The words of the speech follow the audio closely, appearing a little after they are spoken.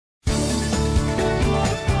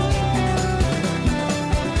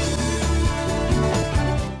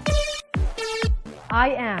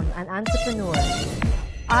I am an entrepreneur.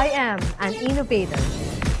 I am an innovator.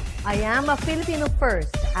 I am a Filipino first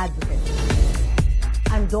advocate.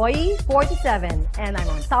 I'm Doyee, 47, and I'm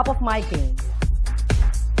on top of my game.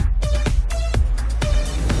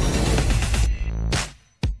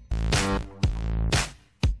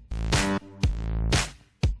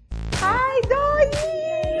 Hi,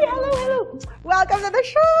 Doyee! Hello, hello. Welcome to the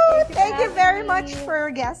show. Thank you very much for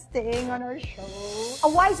guesting on our show. A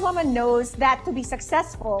wise woman knows that to be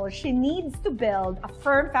successful, she needs to build a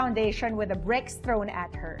firm foundation with the bricks thrown at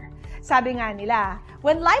her. Sabi nga nila,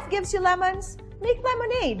 when life gives you lemons, make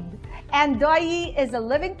lemonade. And Doyee is a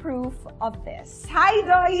living proof of this. Hi,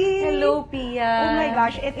 Doyee! Hello, Pia! Oh my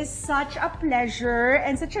gosh, it is such a pleasure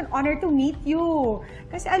and such an honor to meet you.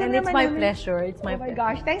 Kasi alam And it's naman my namin, pleasure. It's my oh my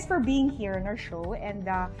pleasure. gosh, thanks for being here in our show. And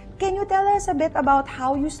can you tell us a bit about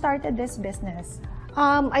how you started this business?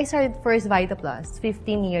 I started first Vita Plus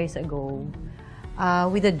 15 years ago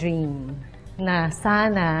with a dream na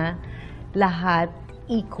sana lahat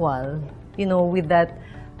equal. You know, with that,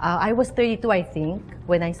 I was 32, I think,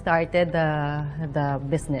 when I started the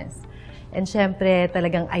business. And syempre,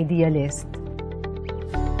 talagang idealist.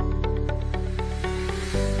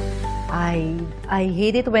 I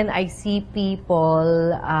hate it when I see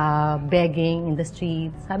people begging in the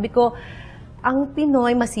streets. Sabi ko, ang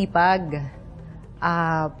Pinoy masipag.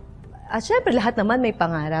 At syempre, lahat naman may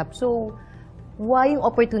pangarap. So, why yung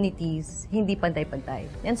opportunities hindi pantay-pantay?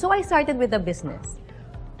 And so, I started with the business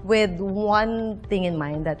with one thing in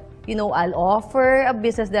mind that, you know, I'll offer a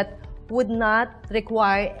business that would not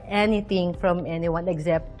require anything from anyone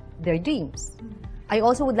except their dreams. I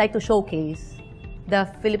also would like to showcase the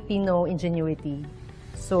Filipino ingenuity.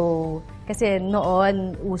 So, kasi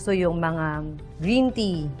noon, uso yung mga green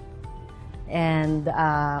tea and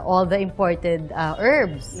all the imported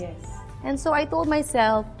herbs. Yes. And so I told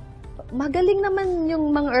myself, magaling naman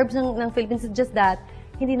yung mga herbs ng Philippines. It's just that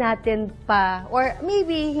hindi natin pa, or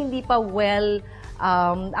maybe hindi pa well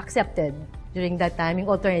accepted during that time, yung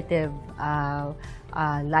alternative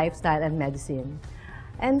lifestyle and medicine.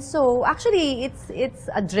 And so, actually,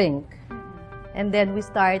 it's a drink. And then we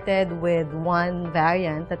started with one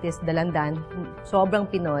variant, that is dalandan,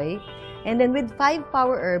 sobrang Pinoy. And then with 5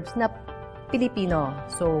 power herbs na Filipino.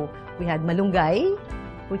 So, we had malunggay,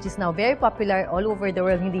 which is now very popular all over the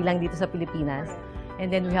world, hindi lang dito sa Pilipinas.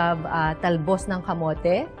 And then we have talbos ng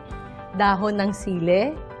kamote, dahon ng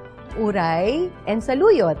sile, uray, and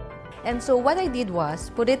saluyot. And so what I did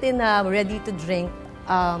was, put it in a ready-to-drink,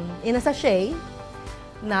 in a sachet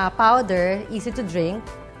na powder, easy to drink,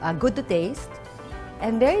 good to taste,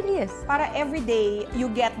 and there it is. Para every day, you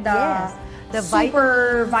get the, Yes. The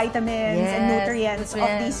super vitamins and Yes, nutrients of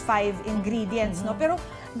nutrients. these 5 ingredients, no? Pero,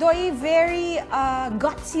 Doyee, very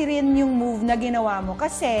gutsy rin yung move na ginawa mo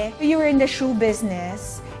kasi you were in the shoe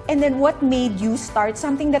business and then what made you start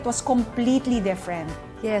something that was completely different?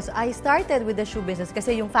 Yes, I started with the shoe business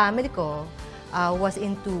kasi yung family ko was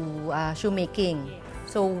into shoemaking.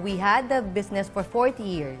 So we had the business for 40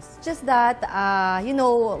 years. Just that, you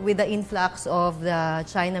know, with the influx of the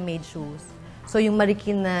China-made shoes, so yung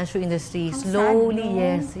Marikin na shoe industry, slowly,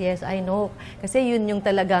 sad, no? yes, I know. Kasi yun yung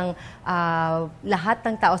talagang lahat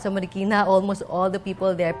ng tao sa Marikina, almost all the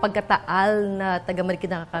people there, pagkataal na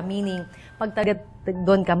taga-Marikina ka, meaning pag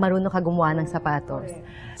doon ka, marunong ka gumawa ng sapatos.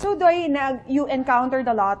 So, Doyee, you encountered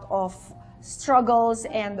a lot of struggles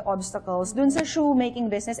and obstacles dun sa shoemaking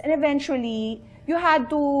business and eventually, you had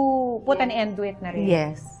to put an end to it na rin.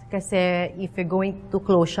 Yes. Kasi if you're going to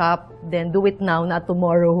close shop, then do it now, not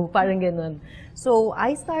tomorrow. Parang ganun. So,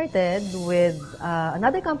 I started with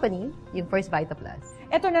another company, yung First Vita Plus.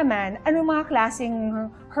 Ito naman, anong mga klaseng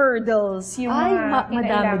hurdles yung Ay, mga madami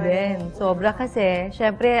kinailangan din. Sobra kasi,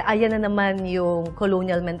 syempre, ayan na naman yung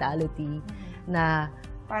colonial mentality na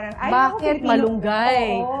Parang, ay, bakit ako, Pilipino. malunggay?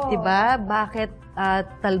 Oo. Diba? Bakit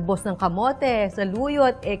talbos ng kamote,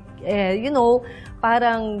 saluyot? You know,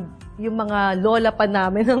 parang yung mga lola pa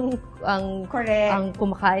namin ang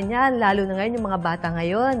kumakain yan. Lalo na ngayon, yung mga bata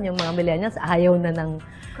ngayon, yung mga millennials, ayaw na ng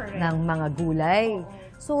mga gulay.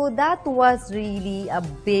 So that was really a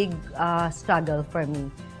big struggle for me.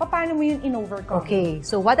 Paano mo yun in-overcome? Okay,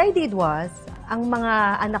 so what I did was, ang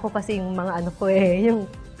mga anak ko kasi yung mga ano ko yung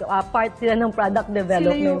part sila ng product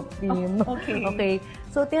development team. Okay.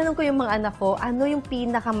 So, tinanong ko yung mga anak ko, ano yung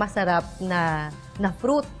pinakamasarap na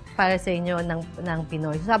fruit para sa inyo ng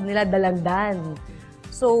Pinoy? So, sabi nila, dalandan.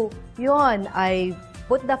 So, yun, I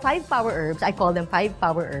put the 5 power herbs, I call them 5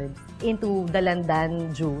 power herbs, into dalandan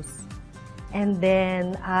juice. And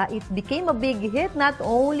then, it became a big hit, not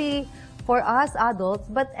only for us adults,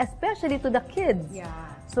 but especially to the kids. Yeah.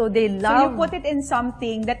 So they So love... you put it in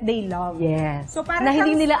something that they love. Yes. So parang na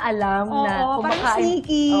hindi siyang- nila alam na Oo, parang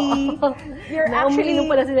sneaky. Oo. You're na actually... umiinom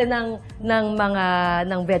pala sila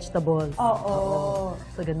ng vegetables. Oo.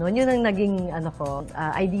 So ganun, yun ang naging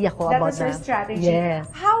idea ko That about was your strategy. Yes.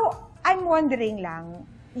 How, I'm wondering lang,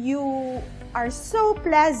 you are so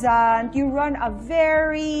pleasant, you run a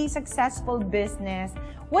very successful business.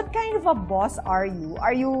 What kind of a boss are you?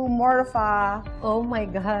 Are you more of a, Oh my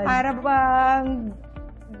God. para bang,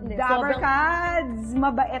 Hindi, dabber sobrang- kads,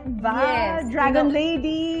 mabait ba? Yes. Dragon You know-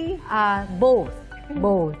 lady? Both.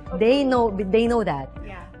 Both. They know that.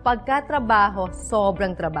 Yeah. Pagka-trabaho,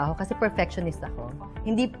 sobrang trabaho kasi perfectionist ako.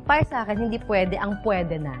 Hindi, para sa akin, hindi pwede ang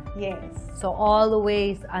pwede na. Yes. So,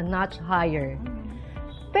 always a notch higher.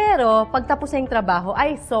 Pero, pagtapos na yung trabaho,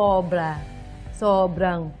 ay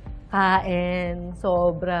sobrang kain,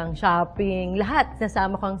 sobrang shopping, lahat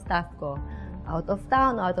nasama ko ang staff ko. Out of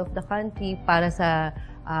town, out of the country, para sa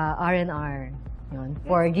R&R. Yun,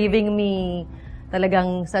 for giving me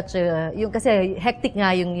talagang such a, yung kasi hectic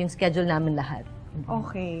nga yung schedule namin lahat.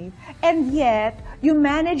 Okay. And yet, you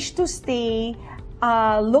managed to stay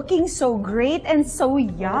looking so great and so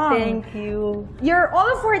young. Thank you. You're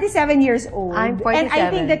all 47 years old. I'm And I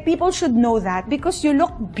 47. think that people should know that because you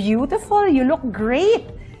look beautiful, you look great.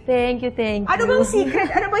 Thank you. Ano bang secret?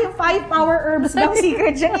 Ano ba yung 5 power herbs bang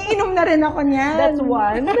secret dyan? Iinom na rin ako niyan. That's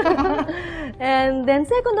one. And then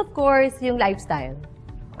second, of course, yung lifestyle.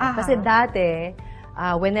 Aha. Kasi dati,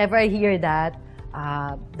 whenever I hear that,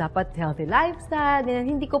 dapat healthy lifestyle,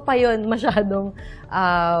 hindi ko pa yun masyadong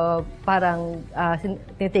parang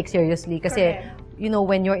tinitake seriously. Kasi, Correct. you know,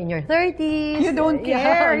 when you're in your 30s, You don't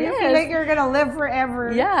care. You feel yes. like you're gonna live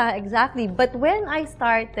forever. Yeah, exactly. But when I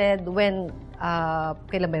started,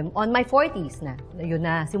 kailan ba yun? On my 40s na, yun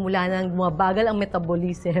na, simula nang bumabagal ang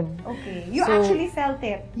metabolism. Okay. You So, actually felt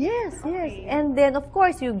it. Yes, yes. Okay. And then, of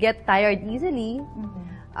course, you get tired easily.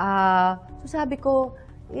 So sabi ko,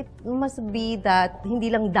 it must be that hindi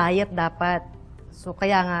lang diet dapat. So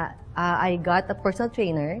kaya nga, I got a personal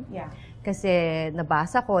trainer. Yeah. Kasi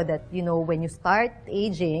nabasa ko that, you know, when you start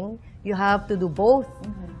aging, you have to do both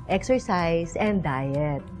exercise and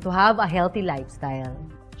diet to have a healthy lifestyle.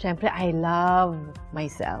 Siyempre, I love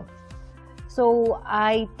myself. So,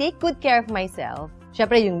 I take good care of myself.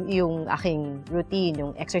 Siyempre, yung aking routine,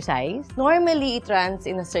 yung exercise. Normally, it runs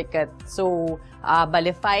in a circuit. So,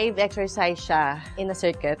 bale 5 exercise siya in a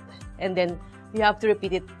circuit. And then, you have to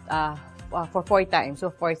repeat it for 4 times. So,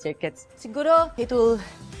 4 circuits. Siguro, it will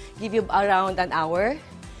give you around an hour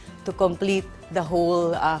to complete the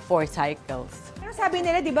whole 4 cycles. Pero sabi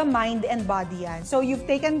nila, di ba, mind and body yan. So, you've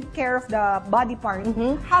taken care of the body part.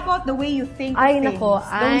 How about the way you think of Ay, things? nako,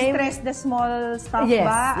 Don't stress the small stuff Yes,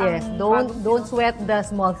 ba? yes. Ang Don't sweat the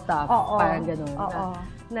small stuff. Oo. Parang ganun. Oo.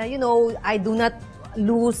 Na, you know, I do not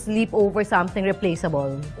lose sleep over something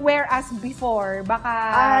replaceable. Whereas before, baka...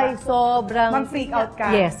 Ay, sobrang... mag-freak out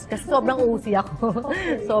ka. Yes, kasi sobrang OC ako.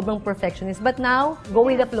 Sobrang perfectionist. But now, go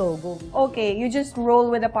with the flow. Go. Okay, you just roll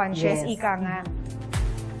with the punches, Yes. ika nga.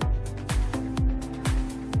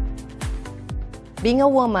 Being a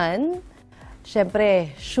woman, syempre,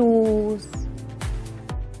 shoes,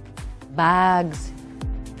 bags.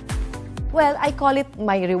 Well, I call it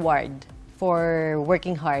my reward for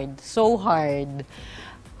working hard. So hard.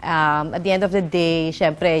 At the end of the day,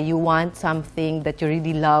 syempre, you want something that you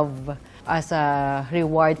really love as a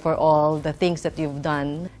reward for all the things that you've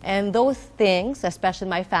done. And those things, especially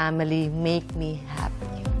my family, make me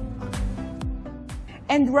happy.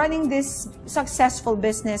 And running this successful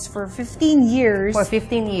business for 15 years, For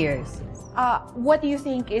 15 years. what do you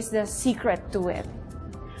think is the secret to it?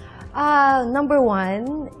 Number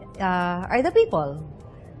one are the people.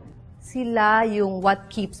 Sila yung what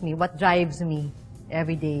keeps me, what drives me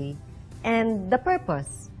every day. And the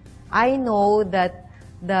purpose. I know that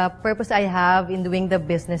the purpose I have in doing the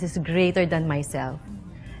business is greater than myself.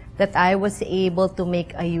 That I was able to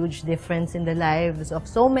make a huge difference in the lives of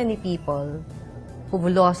so many people who've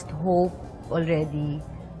lost hope already.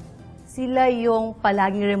 Sila yung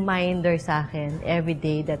palaging reminder sa akin every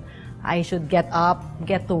day that I should get up,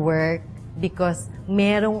 get to work, because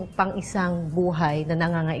merong pang isang buhay na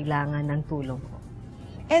nangangailangan ng tulong ko.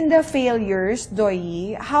 And the failures,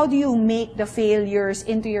 Doyee, how do you make the failures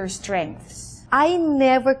into your strengths? I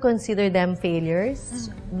never consider them failures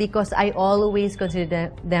because I always consider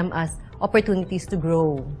them as opportunities to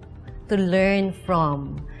grow, to learn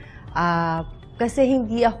from. Kasi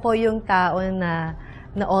hindi ako yung tao na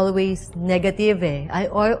always negative eh.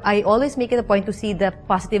 I always make it a point to see the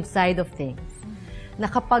positive side of things. Na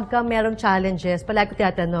kapag ka merong challenges, palagi ko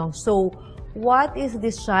tinatanong, so, what is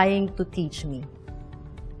this trying to teach me?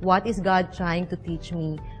 what is God trying to teach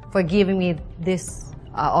me for giving me this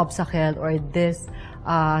obstacle or this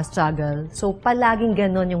struggle. So, palaging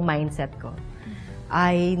ganon yung mindset ko.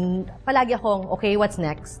 Palagi akong, okay, what's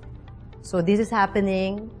next? So, this is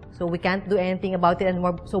happening. So, we can't do anything about it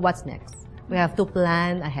anymore. So, what's next? We have to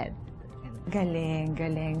plan ahead. Galing,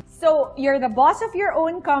 galing. So, you're the boss of your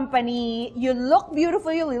own company. You look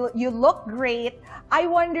beautiful. You look great. I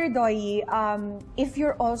wonder, Doyee, if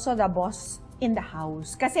you're also the boss in the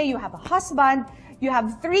house. Kasi you have a husband, you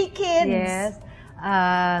have 3 kids. Yes.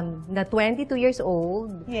 Na 22 years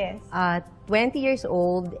old, Yes. 20 years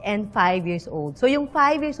old, and 5 years old. So, yung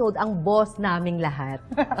 5 years old, ang boss naming lahat.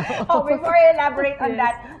 Oh, before I elaborate on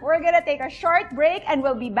that, we're gonna take a short break and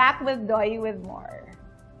we'll be back with Doyee with more.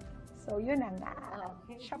 So, yun na nga.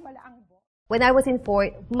 Siya pala ang boss. When I was in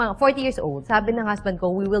 40 years old, sabi ng husband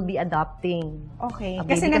ko, we will be adopting. Okay. a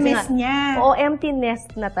baby. Kasi na-miss niya. Oo, empty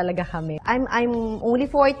nest na talaga kami. I'm only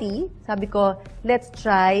 40. Sabi ko, let's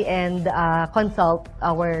try and consult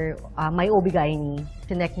my OB-GYN.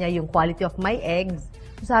 Sinek niya yung quality of my eggs.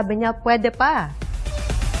 So sabi niya, pwede pa.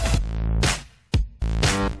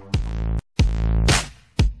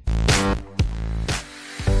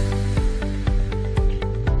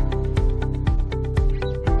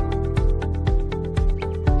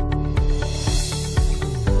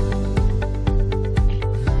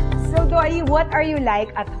 Doyee, what are you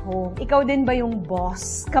like at home? Ikaw din ba yung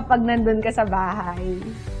boss kapag nandun ka sa bahay?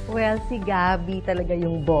 Well, si Gabby talaga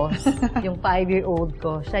yung boss. Yung 5-year-old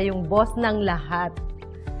ko. Siya yung boss ng lahat.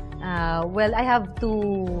 Well, I have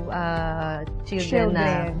 2 children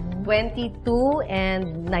na 22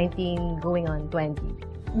 and 19 going on 20.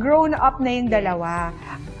 Grown up na yung dalawa.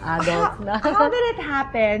 Adult na. How did it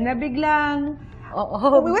happen na biglang...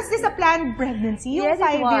 Was this a planned pregnancy? Yung Yes,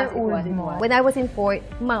 it 5-year-old mo? When I was in 40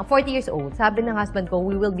 years old, sabi ng husband ko,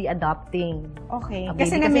 we will be adopting. Okay. a baby.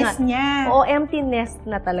 Kasi na-miss niya. Oo, empty nest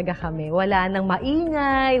na talaga kami. Wala nang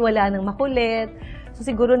maingay, wala nang makulit. So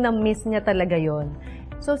siguro na-miss niya talaga yon.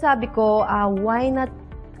 So sabi ko, why not?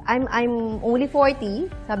 I'm only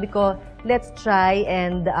 40. Sabi ko, let's try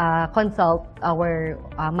and consult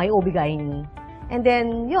my OB-GYN. And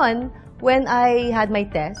then, yon, when I had my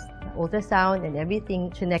test, ultrasound and everything,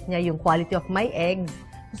 chinek niya yung quality of my eggs.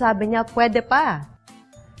 So sabi niya, pwede pa.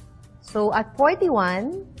 So at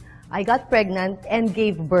 41, I got pregnant and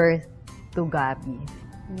gave birth to Gabby.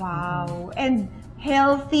 Wow. And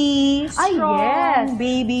healthy, strong yes.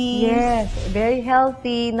 baby. Yes, very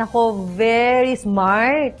healthy. Nako, very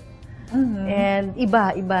smart. And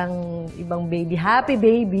ibang baby. Happy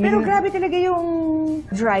baby. Pero grabe talaga yung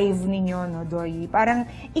drive ninyo, no, Doyee? Parang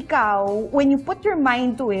ikaw, when you put your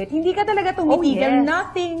mind to it, hindi ka talaga tumitigil. yes.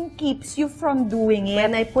 Nothing keeps you from doing it.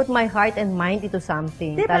 When I put my heart and mind into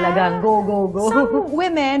something, Diba? talagang go, go, go. Some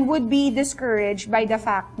women would be discouraged by the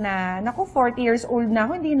fact na, naku, 40 years old na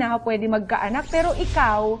ako, hindi na ako pwede magkaanak. Pero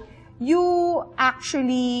ikaw, you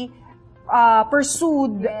actually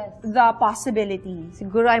pursued the possibility.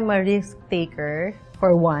 Siguro I'm a risk taker,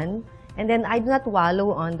 for one. And then I do not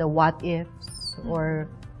wallow on the what ifs or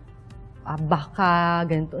baka,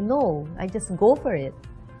 ganito. No, I just go for it.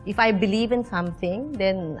 If I believe in something,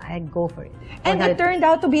 then I go for it. And it turned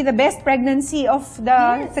out to be the best pregnancy of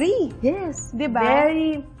the 3. Yes. Diba?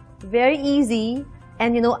 Very, very easy.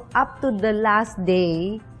 And you know, up to the last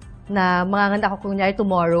day na manganganda ko kunyari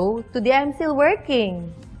tomorrow, today I'm still working.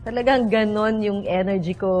 Talagang ganon yung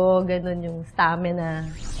energy ko, ganon yung stamina.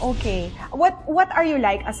 Okay. What are you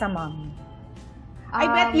like as a mom? I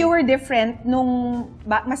bet you were different nung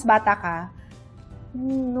mas bata ka.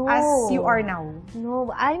 No. As you are now. No,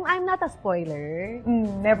 I'm not a spoiler.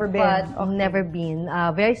 Never been. But never been.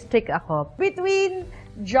 Very strict ako. Between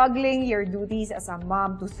juggling your duties as a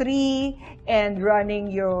mom to 3 and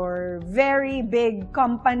running your very big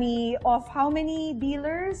company of how many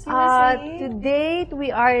dealers you were saying? To date,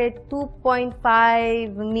 we are 2.5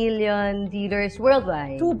 million dealers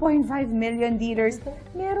worldwide. 2.5 million dealers.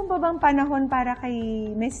 Meron ba bang panahon para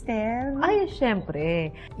kay Mister? Ay,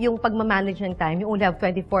 syempre. Yung pagmamanage ng time, you only have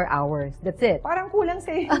 24 hours. That's it. Parang kulang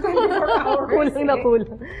sa 24 hours. Kulang na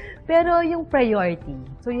kulang. Pero yung priority.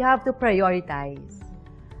 So you have to prioritize.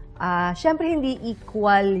 Syempre, hindi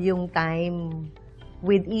equal yung time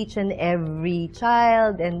with each and every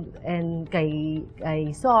child and kay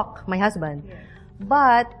Sok, my husband. Yes.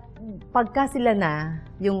 But, pagka sila na,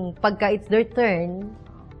 yung pagka it's their turn,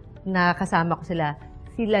 na kasama ko sila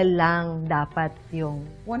lang dapat yung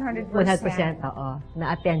 100%. 100%, oo,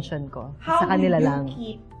 na attention ko. How sa kanila do you lang.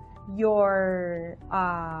 keep your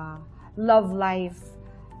love life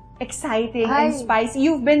exciting and spicy?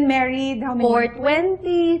 You've been married how many For years?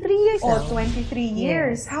 23 years Oh, now. 23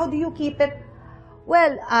 years. Yes. How do you keep it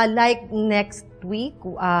Well, like next week,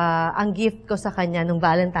 ang gift ko sa kanya nung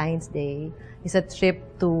Valentine's Day is a trip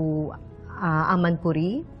to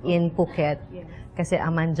Amanpuri in Phuket. Kasi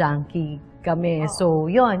Aman junkie kami. So,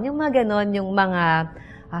 yon yung mga ganon, yung mga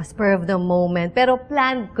spur of the moment. Pero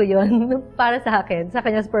planned ko yon para sa akin. Sa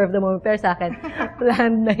kanya spur of the moment, pero sa akin,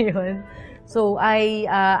 planned na yon. So, I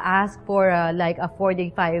asked for like a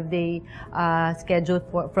 4-day, 5-day schedule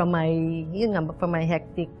from my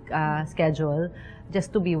hectic schedule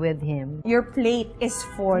just to be with him. Your plate is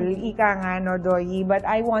full, ika nga, no, Doyee? But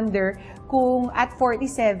I wonder kung at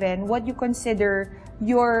 47, what you consider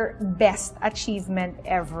your best achievement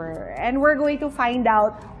ever. And we're going to find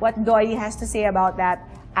out what Doyee has to say about that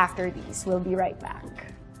after these. We'll be right back.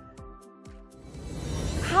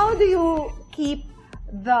 How do you keep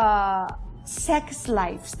the sex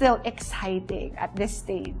life still exciting at this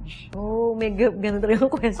stage? Oh, may ganun rin yung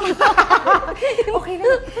question. Okay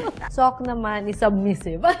lang. Sok naman is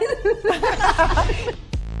submissive.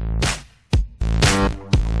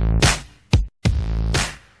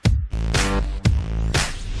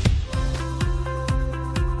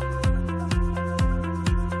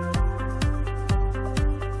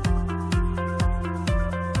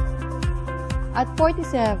 At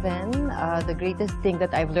 47, the greatest thing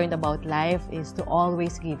that I've learned about life is to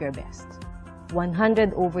always give your best.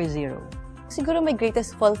 100 over 0. Siguro my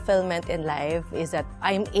greatest fulfillment in life is that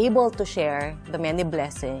I'm able to share the many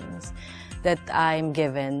blessings that I'm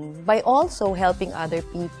given by also helping other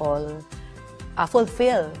people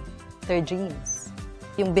fulfill their dreams.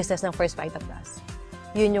 Yung business ng First Vita Plus,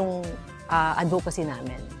 yun yung advocacy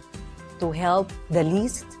namin. To help the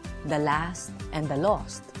least, the last, and the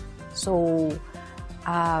lost. So,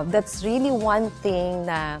 that's really one thing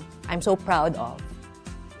na I'm so proud of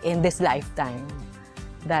in this lifetime,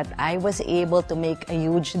 that I was able to make a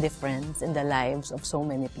huge difference in the lives of so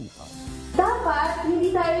many people. Dapat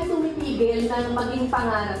hindi tayo tumitigil na maging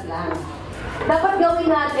pangarap lang. Dapat gawin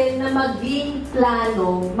natin na maging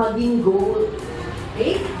plano, maging goal.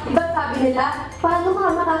 Okay? Diba sabi nila, paano ka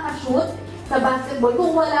makakashoot sa basketball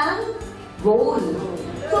kung walang goal?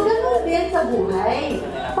 So, ganoon din sa buhay.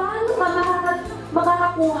 Paano ka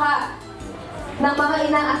makakakuha ng mga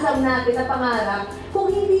inaasam natin na pangarap kung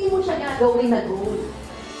hindi mo siya gagawin na goal?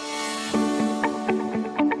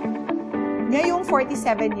 Ngayong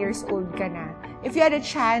 47 years old ka na, if you had a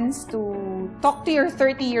chance to talk to your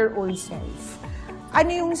 30-year-old self,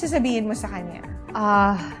 ano yung sasabihin mo sa kanya?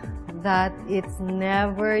 That it's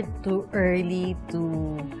never too early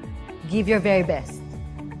to give your very best.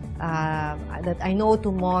 That I know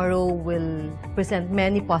tomorrow will present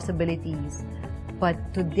many possibilities, but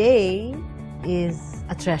today is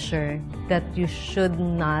a treasure that you should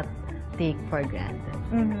not take for granted.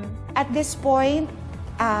 Mm-hmm. At this point,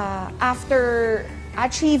 after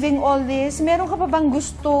achieving all this, meron ka pa bang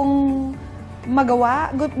gustong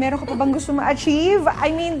magawa? Meron ka pa bang gustong ma-achieve?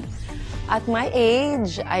 I mean, at my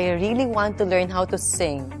age, I really want to learn how to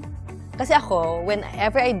sing. Kasi ako,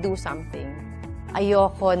 whenever I do something,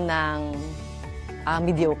 ayoko ng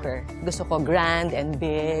mediocre. Gusto ko grand and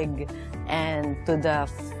big and to the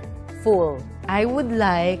full. I would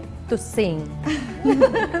like to sing.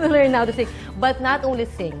 Learn how to sing. But not only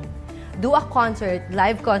sing. Do a concert,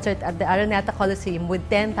 live concert at the Araneta Coliseum with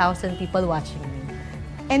 10,000 people watching me.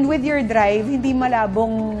 And with your drive, hindi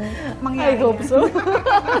malabong mangyari. I hope so.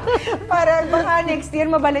 Para baka next year,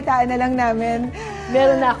 mabalitaan na lang namin.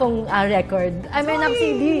 Meron na akong record. I mean, ang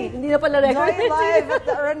CD. Hindi na pala record. Doyee live at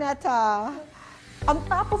the Araneta. On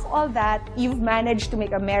top of all that, you've managed to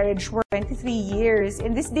make a marriage for 23 years.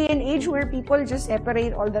 In this day and age where people just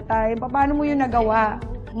separate all the time, paano mo yun nagawa?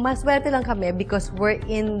 Maswerte lang kami because we're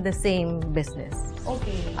in the same business.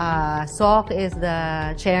 Okay. Sok is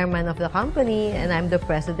the chairman of the company and I'm the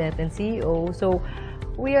president and CEO. So,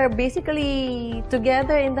 we are basically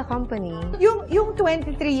together in the company. Yung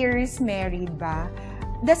 23 years married ba,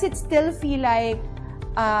 does it still feel like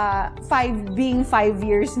being 5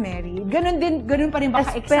 years married? Ganun pa rin ba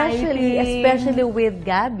ka-exciting? Especially with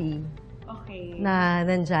Gabby. Okay. Na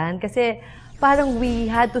nandyan. Kasi parang we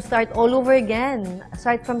had to start all over again.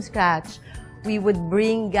 Start from scratch. We would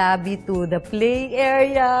bring Gabby to the play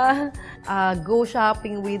area, go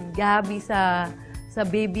shopping with Gabby sa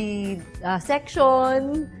baby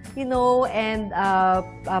section, you know, and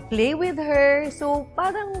play with her. So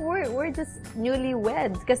parang we're just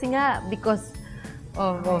newlyweds. Kasi nga, because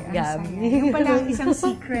of Gabby. Yung pala isang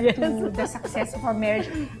secret to the success of our marriage.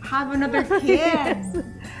 Have another kid.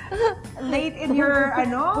 Late in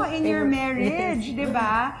your marriage, di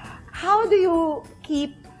ba? How do you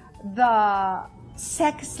keep the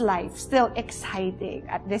sex life still exciting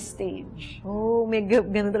at this stage? Oh, may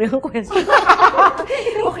ganun rin yung question.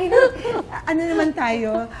 Okay na. Ano naman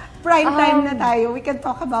tayo? Prime time na tayo. We can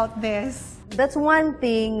talk about this. That's one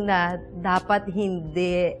thing na dapat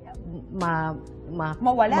hindi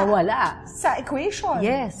mawala. Sa equation.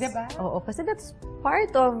 Yes. Diba? Oo, kasi that's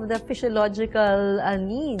part of the physiological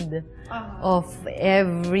need of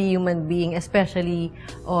every human being, especially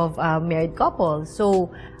of married couples.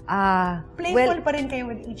 So, playful pa rin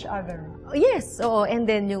kayo with each other. Yes, oo. And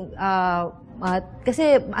then yung,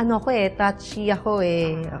 kasi touchy ako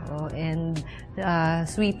oo, and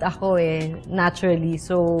sweet ako naturally.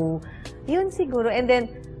 So, yun siguro. And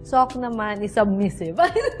then, Sok naman is submissive.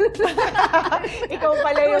 Ikaw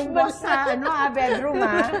pala yung boss sa bedroom,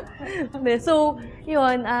 ha? So,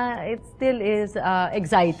 yun, it still is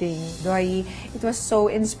exciting. Doyee, it was so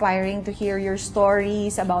inspiring to hear your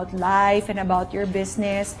stories about life and about your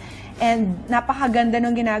business. And napakaganda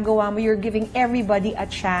nung ginagawa mo. You're giving everybody a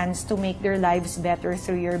chance to make their lives better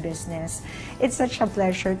through your business. It's such a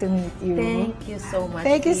pleasure to meet you. Thank you so much.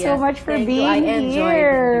 Thank you so much for being I enjoyed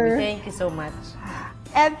here. Thank you so much.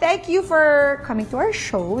 And thank you for coming to our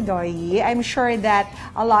show, Doyee. I'm sure that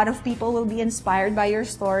a lot of people will be inspired by your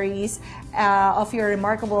stories of your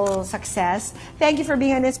remarkable success. Thank you for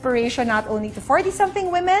being an inspiration not only to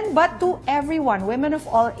 40-something women, but to everyone, women of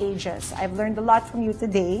all ages. I've learned a lot from you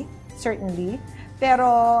today, certainly.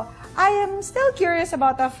 Pero I am still curious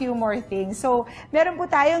about a few more things. So, meron po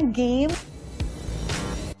tayong game.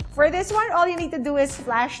 For this one, all you need to do is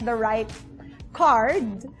flash the right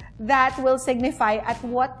card that will signify at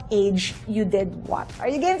what age you did what. Are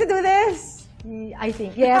you game to do this? I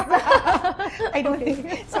think, yes. I don't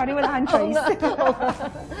think. Sorry, wala kang choice.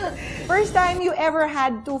 First time you ever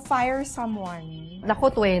had to fire someone?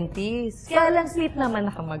 Naku, 20s. Kaya lang sweet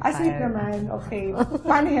naman nakamag-fire. Sweet naman. Okay.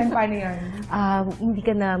 Paano yan? Hindi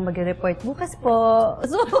ka na mag-report bukas po.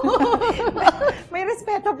 So, may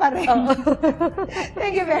respeto pa rin.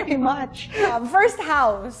 Thank you very much. First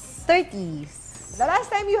house? 30s. The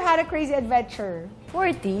last time you had a crazy adventure?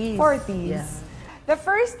 40s. 40s. Yeah. The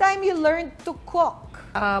first time you learned to cook?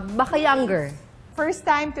 Baka younger. First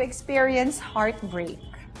time to experience heartbreak?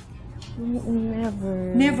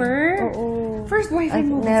 Never. Never? Oo. First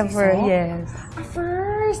boyfriend mo? Never, yes.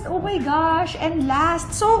 First? Oh my gosh. And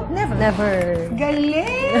last? So, never? Never.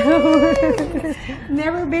 Galing!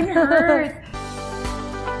 Never been hurt.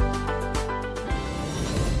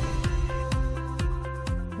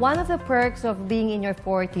 One of the perks of being in your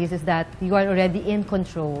 40s is that you are already in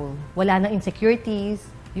control. Wala nang insecurities,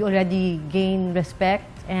 you already gain respect,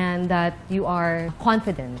 and that you are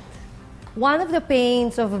confident. One of the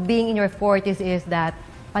pains of being in your 40s is that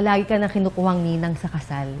palagi ka na kinukuhang ninang sa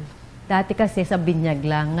kasal. Dati kasi sa binyag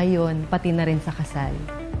lang, ngayon pati na rin sa kasal.